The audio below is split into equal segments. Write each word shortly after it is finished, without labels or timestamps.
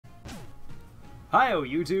Hi-oh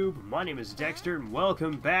YouTube, my name is Dexter, and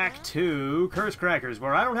welcome back to Curse Crackers,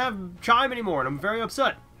 where I don't have Chime anymore, and I'm very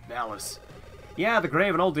upset. Malice. Yeah, the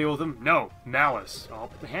Graven, I'll deal with him. No, Malice.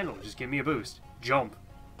 I'll handle it, just give me a boost. Jump.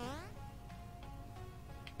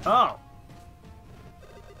 Oh.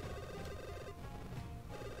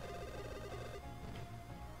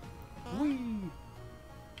 Whee.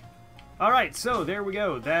 Alright, so there we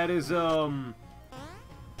go. That is,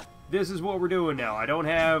 this is what we're doing now. I don't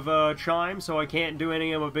have Chime, so I can't do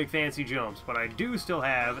any of my big fancy jumps, but I do still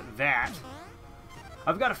have that.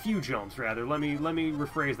 I've got a few jumps, rather. Let me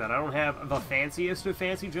rephrase that. I don't have the fanciest of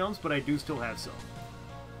fancy jumps, but I do still have some.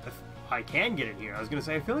 I can get in here. I was gonna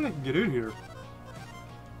say, I feel like I can get in here.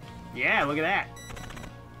 Yeah, look at that.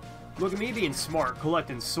 Look at me being smart,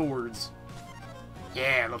 collecting swords.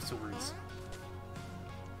 Yeah, I love swords.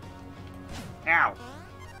 Ow.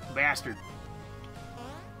 Bastard.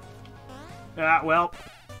 Well,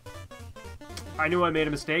 I knew I made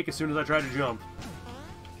a mistake as soon as I tried to jump.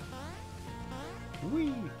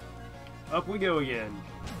 Whee! Up we go again.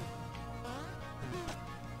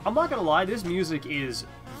 I'm not gonna lie, this music is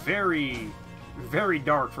very, very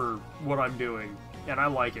dark for what I'm doing, and I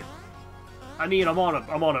like it. I mean, I'm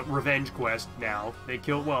on a revenge quest now. They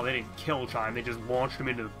didn't kill Chime, they just launched him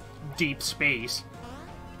into deep space.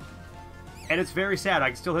 And it's very sad, I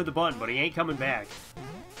can still hit the button, but he ain't coming back.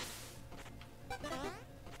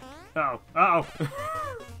 Uh-oh. Uh-oh.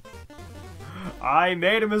 I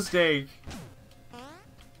made a mistake.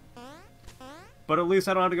 But at least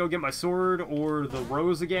I don't have to go get my sword or the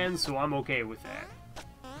rose again, so I'm okay with that.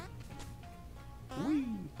 Whee!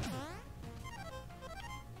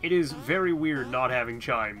 It is very weird not having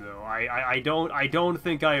Chime, though. I don't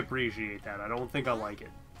think I appreciate that. I don't think I like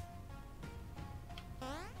it.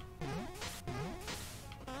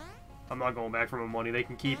 I'm not going back for my money. They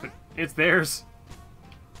can keep it. It's theirs.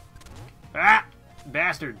 Ah!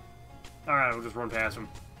 Bastard! Alright, we'll just run past him.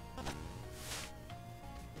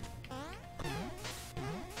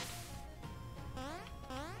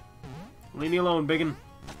 Leave me alone, biggin.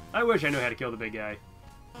 I wish I knew how to kill the big guy.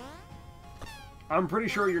 I'm pretty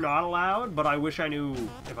sure you're not allowed, but I wish I knew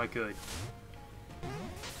if I could.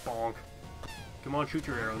 Bonk. Come on, shoot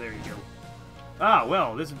your arrow. There you go. Ah,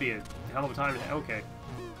 well, this would be a hell of a time to... Okay.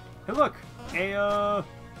 Hey, look! A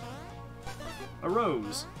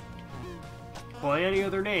rose. By any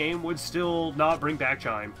other name would still not bring back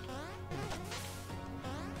Chime.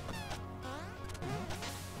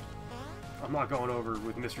 I'm not going over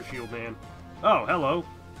with Mr. Shield Man. Oh, hello.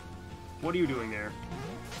 What are you doing there?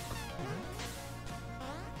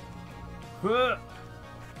 Huh.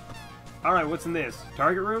 Alright, what's in this?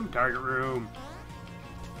 Target room? Target room.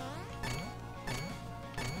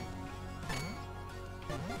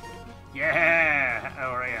 Yeah!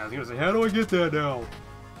 Alright, I was gonna say, how do I get that now?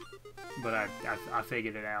 But I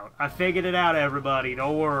figured it out. I figured it out, everybody.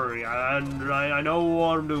 Don't worry. I know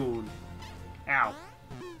what I'm doing. Ow.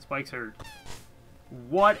 Spikes hurt.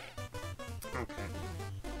 What? Okay.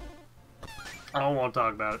 I don't want to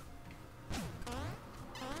talk about it.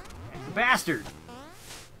 Bastard!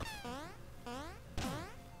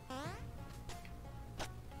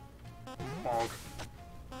 Bonk.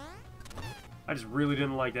 I just really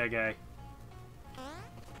didn't like that guy.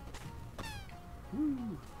 Woo.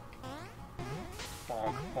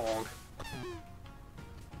 Bonk, bonk.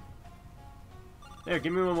 There,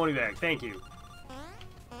 give me my money back. Thank you.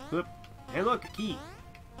 Whoop. Hey, look, a key.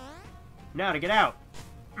 Now to get out.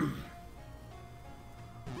 I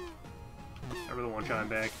really want Chime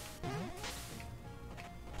back.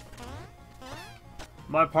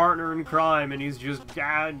 My partner in crime, and he's just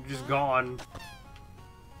gone.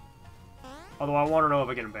 Although I want to know if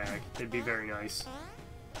I get him back. It'd be very nice.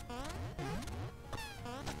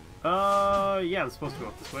 Yeah, I'm supposed to go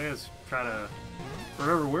up this way. I was trying to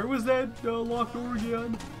remember, where was that locked door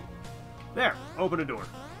again? There, open a door.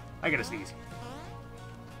 I gotta sneeze.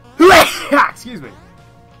 Excuse me.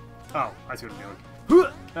 Oh, I see what I'm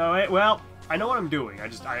doing. Oh, wait, well, I know what I'm doing. I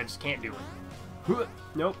just can't do it.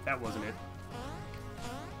 Nope, that wasn't it.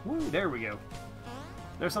 Woo, there we go.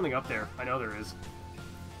 There's something up there. I know there is.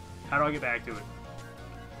 How do I get back to it?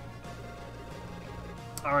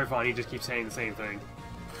 Alright, fine. He just keeps saying the same thing.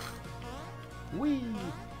 Whee!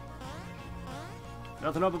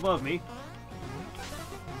 Nothing up above me.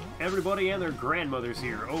 Everybody and their grandmother's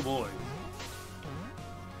here. Oh boy.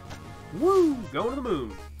 Woo! Going to the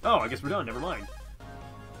moon. Oh, I guess we're done. Never mind.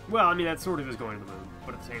 Well, I mean, that sort of is going to the moon,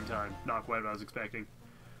 but at the same time, not quite what I was expecting.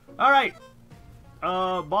 Alright!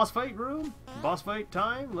 Boss fight room? Boss fight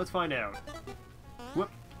time? Let's find out. Whoop.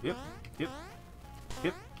 Yep. Yep.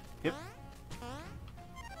 Yep. Yep.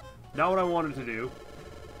 Not what I wanted to do.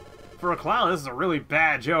 For a clown, this is a really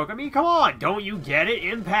bad joke. I mean, come on, don't you get it?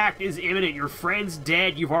 Impact is imminent. Your friend's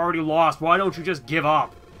dead. You've already lost. Why don't you just give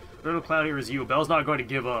up? The little clown here is you. Belle's not going to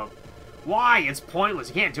give up. Why? It's pointless.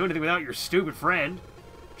 You can't do anything without your stupid friend.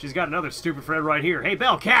 She's got another stupid friend right here. Hey,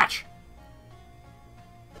 Belle, catch!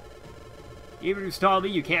 Even if you stop me,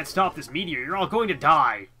 you can't stop this meteor. You're all going to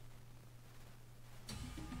die.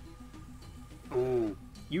 Ooh,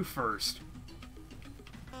 you first.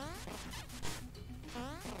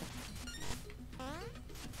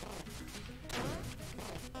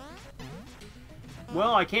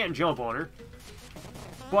 Well, I can't jump on her.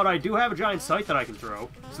 But I do have a giant sight that I can throw,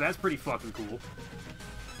 so that's pretty fucking cool.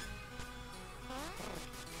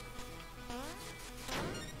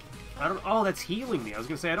 Oh, that's healing me. I was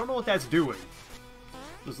gonna say, I don't know what that's doing.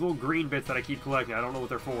 Those little green bits that I keep collecting, I don't know what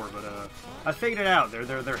they're for, but, I figured it out.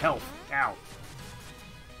 They're health. Ow.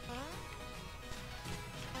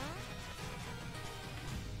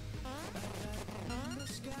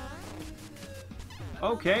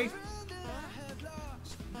 Okay.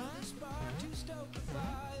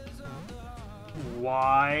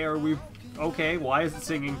 Why are we... Okay, why is it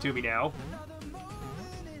singing to me now?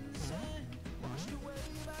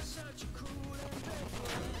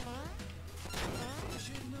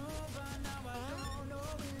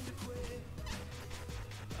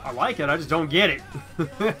 I like it, I just don't get it.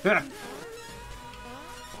 I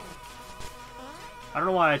don't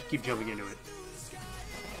know why I keep jumping into it.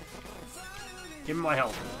 Give me my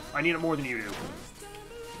health. I need it more than you do.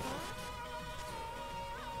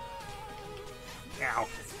 Ow.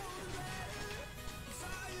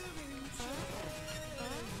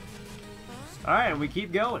 Alright, and we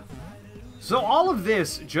keep going. So all of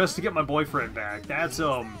this just to get my boyfriend back. That's,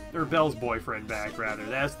 or Belle's boyfriend back, rather.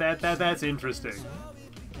 That's interesting.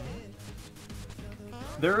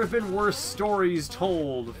 There have been worse stories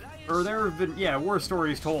told, or there have been, yeah, worse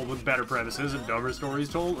stories told with better premises, and dumber stories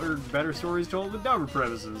told, or better stories told with dumber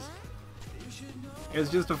premises.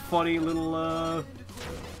 It's just a funny little,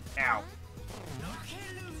 ow.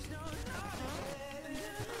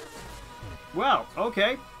 Well,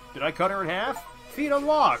 okay. Did I cut her in half? Feat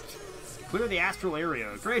unlocked. Clear the astral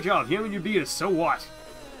area. Great job. You beat us. So what?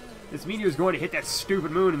 This meteor is going to hit that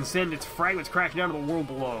stupid moon and send its fragments crashing down to the world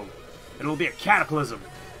below. It'll be a cataclysm.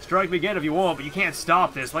 Strike me again if you want, but you can't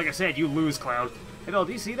stop this. Like I said, you lose, Clown. Hey, Belle,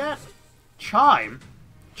 do you see that? Chime?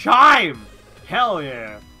 Chime! Hell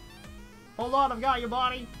yeah. Hold on, I've got you,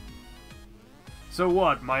 Bonnie. So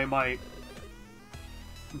what? My...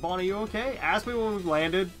 Bonnie, you okay? Ask me when we've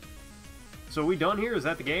landed. So are we done here? Is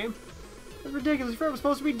that the game? That's ridiculous. Fred was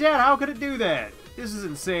supposed to be dead. How could it do that? This is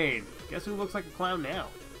insane. Guess who looks like a clown now?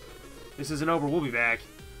 This isn't over. We'll be back.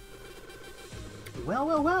 Well,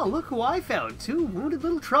 well, well. Look who I found. Two wounded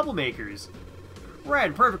little troublemakers.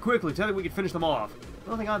 Red, perfect. Quickly. Tell me we can finish them off.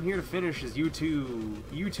 The only thing I'm here to finish is you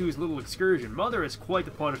two's little excursion. Mother is quite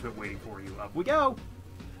the punishment waiting for you. Up we go.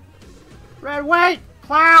 Red, wait!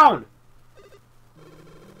 Clown!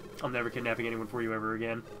 I'm never kidnapping anyone for you ever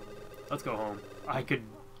again. Let's go home. I could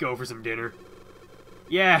go for some dinner.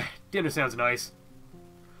 Yeah, dinner sounds nice.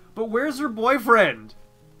 But where's her boyfriend?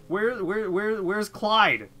 Where's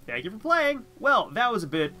Clyde? Thank you for playing. Well, that was a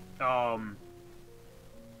bit, I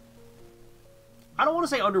don't want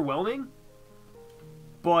to say underwhelming,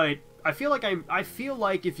 but I feel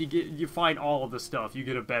like if you find all of the stuff, you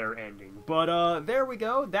get a better ending. But there we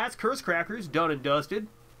go. That's Curse Crackers, done and dusted.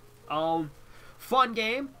 Fun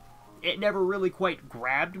game. It never really quite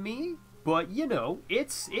grabbed me, but you know,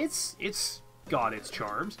 it's got its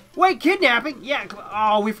charms. Wait, kidnapping? Yeah.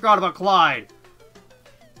 Oh, we forgot about Clyde.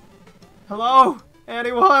 Hello?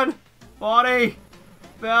 Anyone? Bonnie?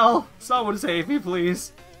 Belle? Someone save me,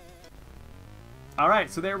 please. Alright,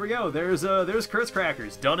 so there we go. There's Curse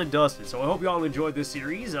Crackers, done and dusted. So I hope you all enjoyed this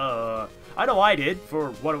series. I know I did, for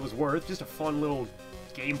what it was worth. Just a fun little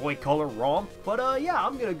Game Boy Color romp. But yeah,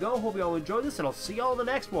 I'm gonna go. Hope you all enjoyed this, and I'll see y'all in the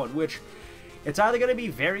next one, which it's either gonna be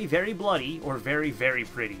very, very bloody or very, very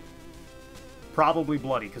pretty. Probably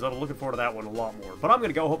bloody, because I'm looking forward to that one a lot more. But I'm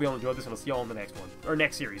gonna go. Hope you all enjoyed this, and I'll see y'all in the next one. Or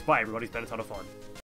next series. Bye, everybody. It's been a ton of fun.